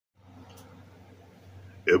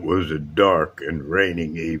It was a dark and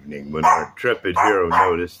raining evening when our intrepid hero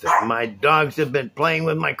noticed that my dogs have been playing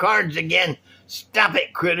with my cards again. Stop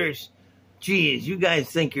it, critters. Geez, you guys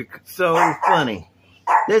think you're so funny.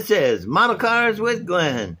 This is Model Cars with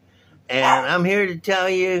Glenn, and I'm here to tell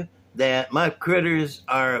you that my critters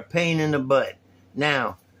are a pain in the butt.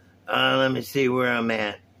 Now, let me see where I'm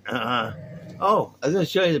at. I was going to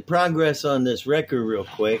show you the progress on this wrecker real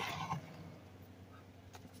quick.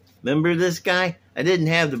 Remember this guy? I didn't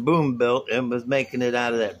have the boom built and was making it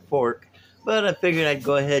out of that fork, but I figured I'd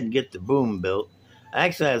go ahead and get the boom built.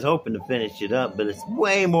 Actually, I was hoping to finish it up, but it's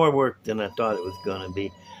way more work than I thought it was going to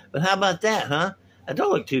be. But how about that, huh? That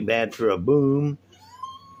don't look too bad for a boom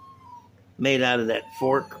made out of that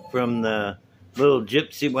fork from the little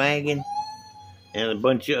gypsy wagon and a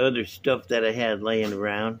bunch of other stuff that I had laying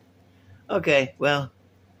around. Okay, well,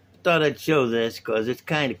 thought I'd show this because it's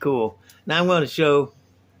kind of cool. Now I'm going to show,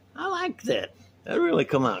 I like that. That really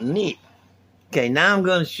come out neat. Okay, now I'm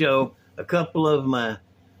going to show a couple of my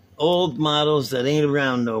old models that ain't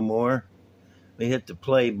around no more. We hit the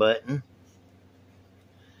play button.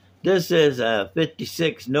 This is a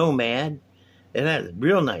 56 Nomad. It has a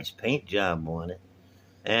real nice paint job on it.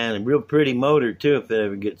 And a real pretty motor too if it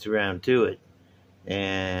ever gets around to it.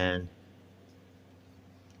 And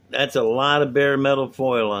that's a lot of bare metal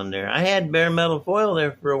foil on there. I had bare metal foil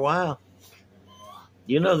there for a while.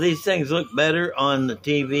 You know, these things look better on the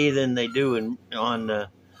TV than they do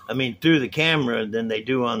through the camera than they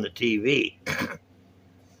do on the TV.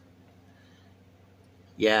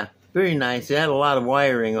 Yeah, very nice. It had a lot of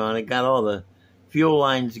wiring on it. Got all the fuel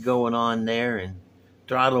lines going on there and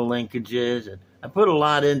throttle linkages. And I put a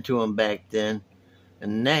lot into them back then.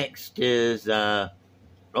 And next is,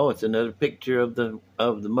 it's another picture of the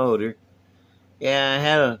motor. Yeah, I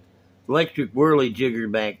had a electric whirly jigger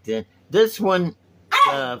back then. This one,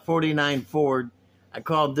 49 Ford, I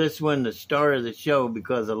called this one the star of the show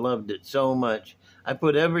because I loved it so much. I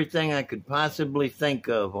put everything I could possibly think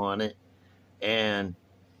of on it, and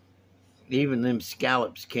even them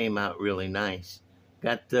scallops came out really nice.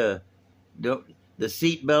 Got the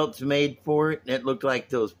seat belts made for it. It looked like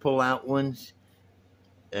those pull-out ones.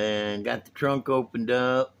 And got the trunk opened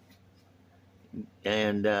up.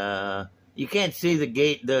 And you can't see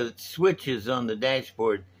the switches on the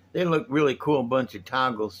dashboard. They look really cool, bunch of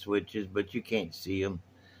toggle switches, but you can't see them.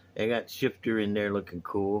 They got shifter in there looking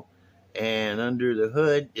cool. And under the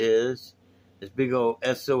hood is this big old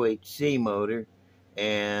SOHC motor.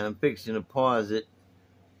 And I'm fixing to pause it.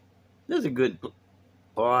 This is a good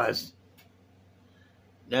pause.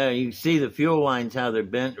 Now you can see the fuel lines, how they're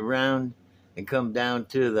bent around and come down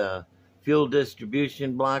to the fuel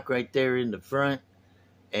distribution block right there in the front.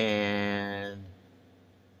 And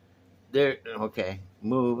there, okay,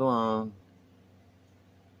 move along.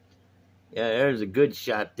 Yeah, there's a good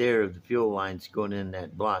shot there of the fuel lines going in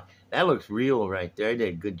that block. That looks real right there. I did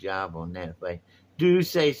a good job on that, if I do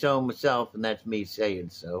say so myself, and that's me saying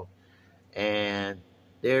so. And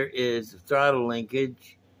there is the throttle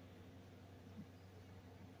linkage.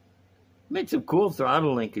 Made some cool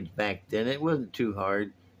throttle linkage back then. It wasn't too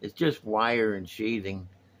hard. It's just wire and sheathing.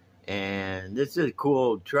 And this is a cool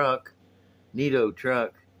old truck. Neato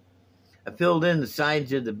truck. I filled in the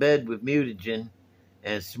sides of the bed with mutagen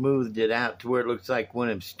and smoothed it out to where it looks like one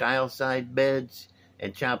of them style side beds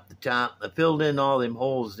and chopped the top. I filled in all them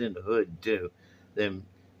holes in the hood too. Them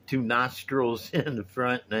two nostrils in the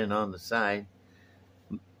front and then on the side.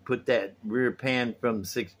 Put that rear pan from the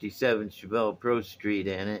 67 Chevelle Pro Street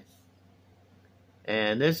in it.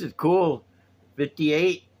 And this is cool.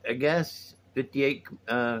 58, I guess. 58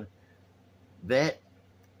 Vet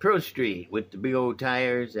Pro Street with the big old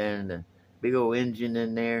tires and the big old engine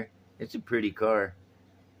in there. It's a pretty car.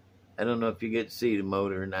 I don't know if you get to see the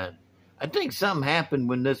motor or not. I think something happened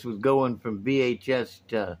when this was going from VHS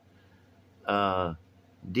to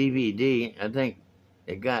DVD. I think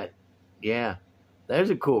it got, yeah,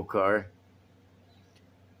 there's a cool car.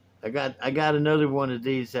 I got another one of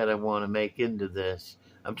these that I want to make into this.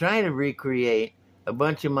 I'm trying to recreate a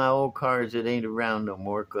bunch of my old cars that ain't around no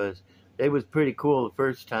more because they was pretty cool the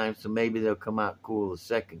first time, so maybe they'll come out cool the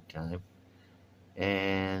second time.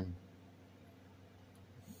 And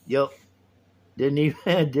yep, didn't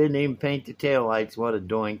even paint the taillights. What a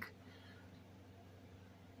doink!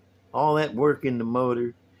 All that work in the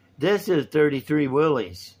motor. This is 33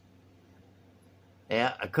 Willys.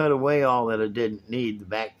 Yeah, I cut away all that I didn't need, the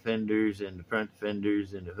back fenders and the front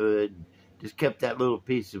fenders and the hood. Just kept that little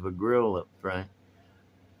piece of a grill up front.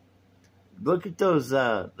 Look at those,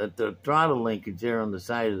 the throttle linkage there on the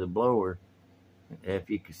side of the blower. If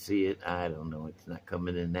you can see it, I don't know, it's not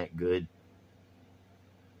coming in that good.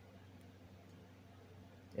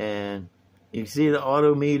 You can see the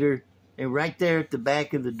auto meter, and right there at the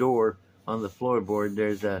back of the door on the floorboard,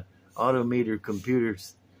 there's a auto meter computer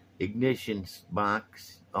ignition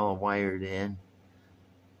box all wired in.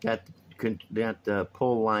 Got the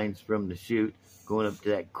pull lines from the chute going up to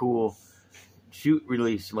that cool chute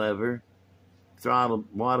release lever. Throttle,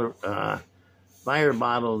 water, fire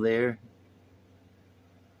bottle there.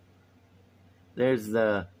 There's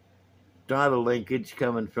the throttle linkage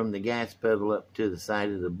coming from the gas pedal up to the side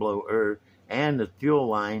of the blower, and the fuel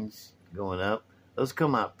lines going up. Those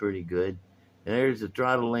come out pretty good. And there's the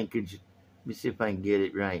throttle linkage. Let me see if I can get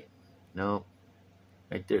it right. No.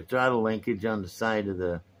 Right there, throttle linkage on the side of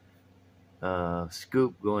the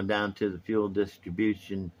scoop going down to the fuel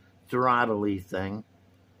distribution throttle-y thing.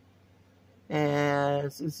 And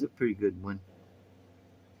this is a pretty good one.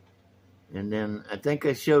 And then I think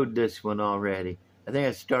I showed this one already. I think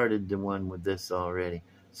I started the one with this already.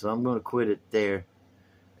 So I'm going to quit it there.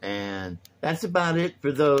 And that's about it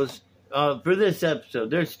for those. For this episode.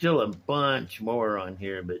 There's still a bunch more on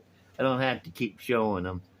here, but I don't have to keep showing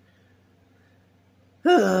them.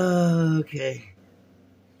 Okay.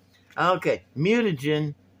 Okay.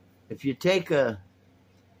 Mutagen. If you take a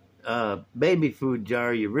baby food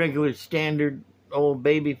jar, your regular standard old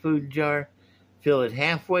baby food jar, fill it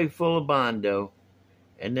halfway full of Bondo,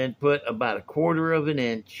 and then put about 1/4 of an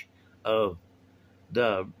inch of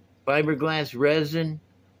the fiberglass resin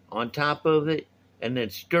on top of it, and then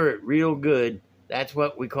stir it real good. That's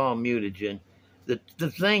what we call mutagen. The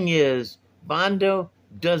thing is, Bondo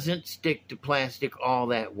doesn't stick to plastic all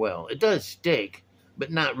that well. It does stick,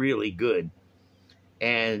 but not really good.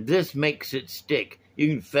 And this makes it stick. You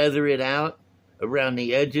can feather it out around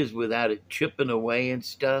the edges without it chipping away and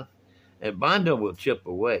stuff. And Bondo will chip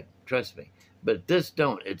away, trust me. But this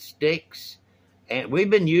don't. It sticks. And we've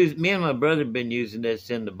been me and my brother have been using this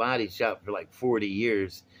in the body shop for like 40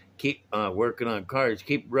 years. Keep working on cars.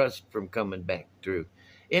 Keep rust from coming back through.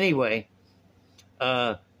 Anyway,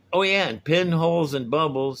 oh yeah, and pinholes and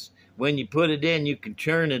bubbles. When you put it in, you can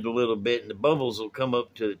churn it a little bit, and the bubbles will come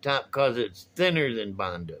up to the top because it's thinner than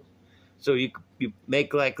Bondo. So you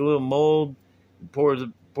make like a little mold, pour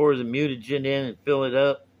the mutagen in and fill it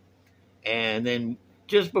up. And then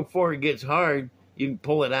just before it gets hard, you can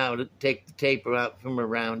pull it out, take the taper out from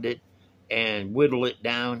around it, and whittle it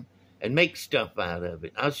down and make stuff out of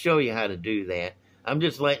it. I'll show you how to do that.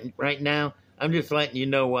 Right now, I'm just letting you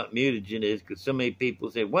know what mutagen is, because so many people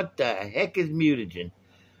say, what the heck is mutagen?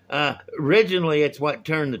 Originally, it's what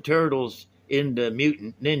turned the turtles into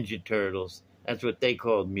Mutant Ninja Turtles. That's what they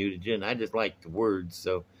called mutagen. I just like the words,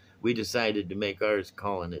 so we decided to make ours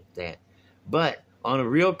calling it that. But on a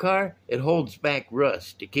real car, it holds back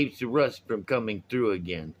rust. It keeps the rust from coming through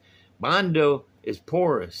again. Bondo is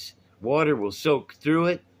porous. Water will soak through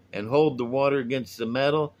it and hold the water against the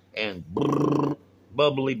metal, and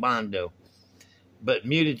bubbly Bondo. But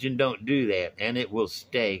mutagen don't do that, and it will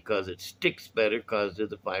stay because it sticks better because of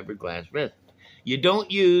the fiberglass resin. You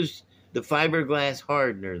don't use the fiberglass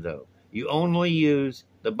hardener, though. You only use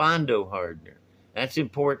the Bondo hardener. That's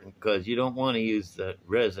important because you don't want to use the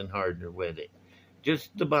resin hardener with it.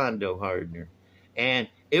 Just the Bondo hardener. And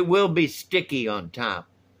it will be sticky on top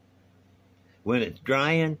when it's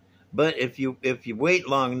drying. But if you wait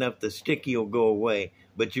long enough, the sticky will go away.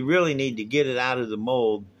 But you really need to get it out of the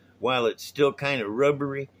mold while it's still kind of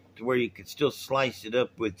rubbery, to where you can still slice it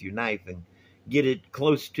up with your knife and get it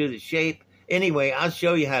close to the shape. Anyway, I'll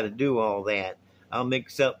show you how to do all that. I'll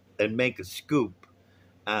mix up and make a scoop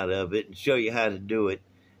out of it and show you how to do it.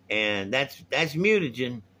 And that's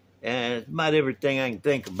mutagen. And it's about everything I can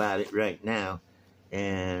think about it right now.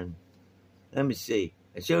 And let me see.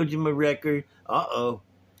 I showed you my record. Uh-oh.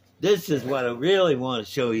 This is what I really want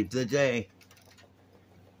to show you today.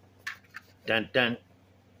 Dun dun.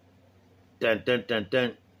 Dun dun dun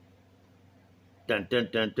dun. Dun dun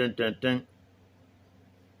dun dun dun dun.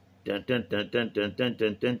 Dun dun dun dun dun dun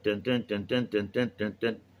dun dun dun dun dun dun dun dun dun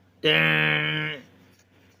dun dun.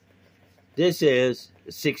 This is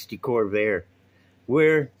a 60 Corvair.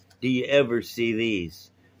 Where do you ever see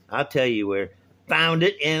these? I'll tell you where. Found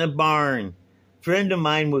it in a barn. Friend of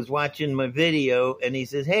mine was watching my video, and he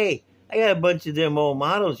says, hey, I got a bunch of them old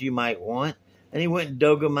models you might want. And he went and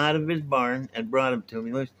dug them out of his barn and brought them to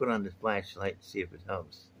me. Let's put on this flashlight and see if it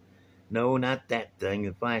helps. No, not that thing,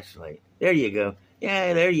 the flashlight. There you go.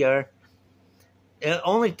 Yeah, there you are. The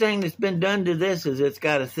only thing that's been done to this is it's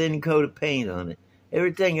got a thin coat of paint on it.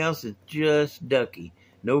 Everything else is just ducky.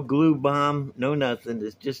 No glue bomb, no nothing.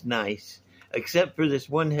 It's just nice. Except for this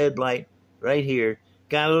one headlight right here.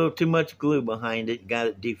 Got a little too much glue behind it. Got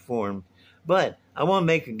it deformed. But I want to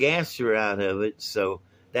make a gasser out of it, so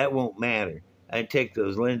that won't matter. I take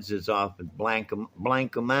those lenses off and blank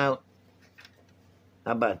them out.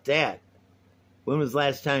 How about that? When was the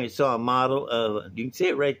last time you saw a model of, you can see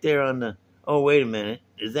it right there on the, oh, wait a minute.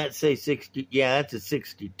 Does that say 60? Yeah, that's a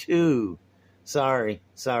 62. Sorry,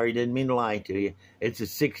 didn't mean to lie to you. It's a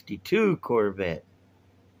 62 Corvette.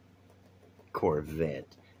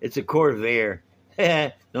 It's a Corvair.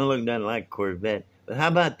 Don't look nothing like a Corvette. But how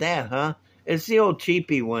about that, huh? It's the old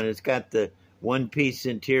cheapy one. It's got the one-piece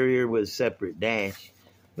interior with a separate dash.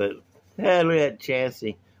 But look at that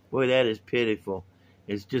chassis. Boy, that is pitiful.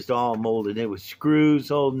 It's just all molded in with screws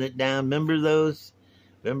holding it down. Remember those?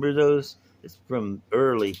 It's from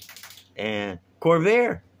early. And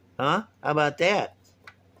Corvair, huh? How about that?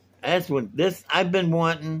 That's when this, I've been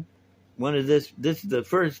wanting one of this. This is the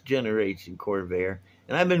first generation Corvair.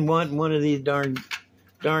 And I've been wanting one of these darn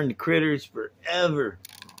critters forever.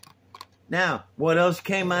 Now, what else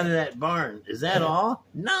came out of that barn? Is that all?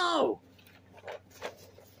 No!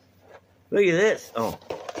 Look at this. Oh,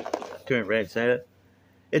 turn it right side up.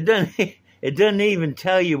 It doesn't even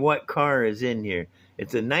tell you what car is in here.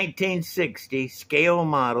 It's a 1960 scale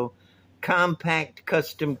model compact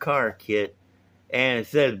custom car kit. And it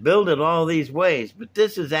says build it all these ways. But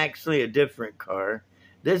this is actually a different car.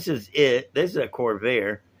 This is it. This is a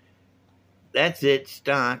Corvair. That's it,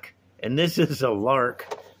 stock. And this is a Lark.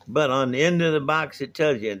 But on the end of the box, it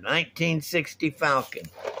tells you 1960 Falcon.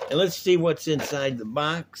 And let's see what's inside the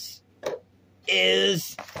box.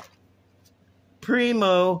 Is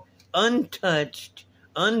primo, untouched,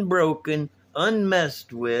 unbroken,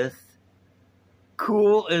 unmessed with,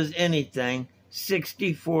 cool as anything,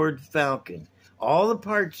 60 Ford Falcon. All the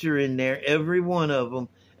parts are in there, every one of them,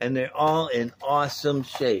 and they're all in awesome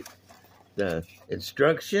shape. The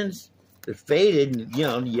instructions, they're faded, you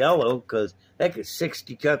know, yellow, because heck, it's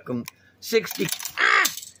 60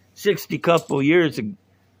 couple years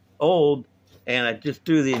old, and I just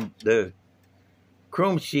threw the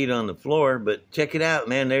chrome sheet on the floor. But check it out,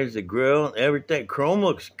 man. There's the grill and everything. Chrome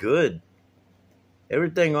looks good.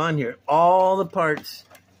 Everything on here, all the parts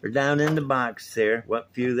are down in the box there,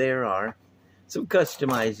 what few there are. Some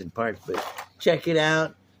customizing parts, but check it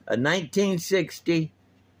out. A 1960,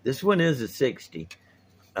 this one is a 60,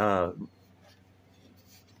 Falcon.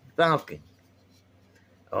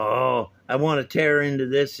 Oh, I want to tear into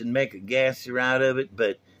this and make a gasser out of it,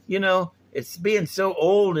 but, you know, it's being so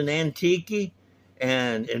old and antique-y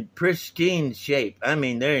and in pristine shape. I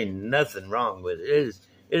mean, there ain't nothing wrong with it.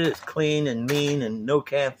 It is clean and mean and no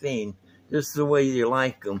caffeine, just the way you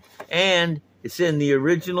like them. And it's in the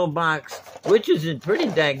original box, which is in pretty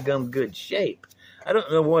dadgum good shape. I don't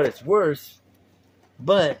know what it's worth,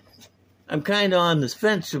 but I'm kind of on the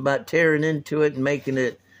fence about tearing into it and making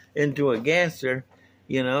it into a gasser,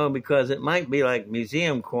 you know, because it might be like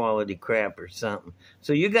museum quality crap or something.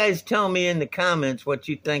 So you guys tell me in the comments what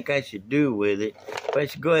you think I should do with it. If I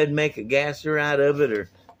should go ahead and make a gasser out of it or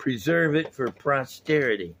preserve it for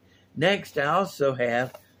posterity. Next, I also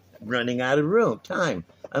have running out of time.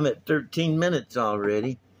 I'm at 13 minutes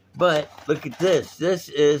already. But look at this. This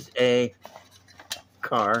is a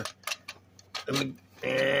car. Let me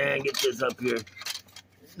get this up here.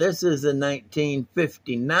 This is a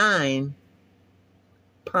 1959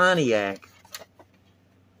 Pontiac.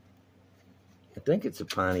 I think it's a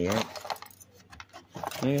Pontiac.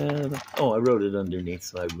 Oh, I wrote it underneath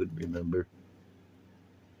so I would remember.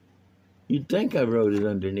 You'd think I wrote it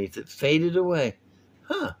underneath. It faded away.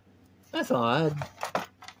 Huh. That's odd.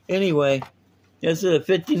 Anyway, this is a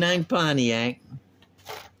 59 Pontiac.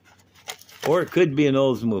 Or it could be an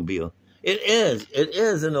Oldsmobile. It is. It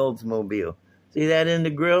is an Oldsmobile. See that in the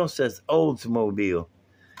grill? It says Oldsmobile.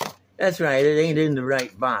 That's right. It ain't in the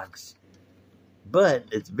right box. But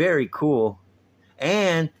it's very cool.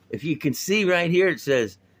 And if you can see right here, it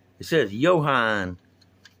says Johann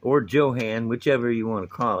or Johan, whichever you want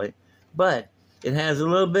to call it. But it has a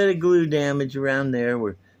little bit of glue damage around there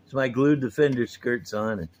where I glued the fender skirts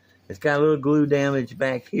on. And it's got a little glue damage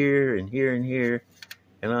back here and here and here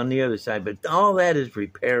and on the other side. But all that is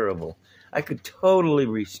repairable. I could totally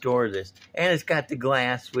restore this. And it's got the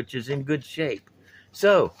glass, which is in good shape.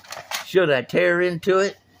 So, should I tear into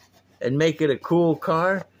it and make it a cool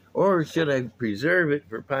car? Or should I preserve it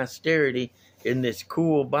for posterity in this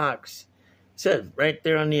cool box? It says right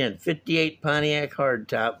there on the end, 58 Pontiac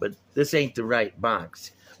hardtop, but this ain't the right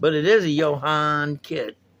box. But it is a Johann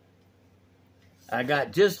kit. I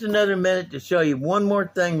got just another minute to show you one more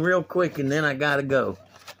thing real quick, and then I gotta go.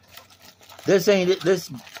 This ain't it.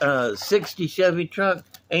 This 60 Chevy truck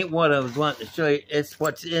ain't what I was wanting to show you. It's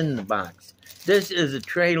what's in the box. This is a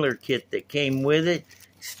trailer kit that came with it,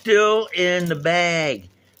 still in the bag.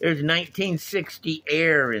 There's 1960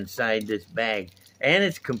 air inside this bag, and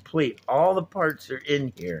it's complete. All the parts are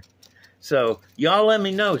in here. So y'all let me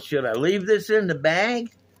know, should I leave this in the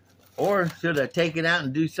bag, or should I take it out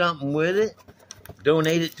and do something with it?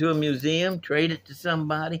 Donate it to a museum, trade it to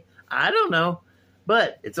somebody? I don't know.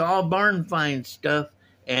 But it's all barn find stuff,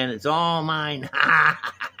 and it's all mine.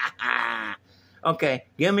 Okay,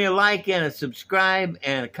 give me a like and a subscribe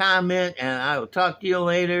and a comment, and I will talk to you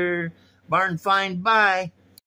later. Barn find, bye.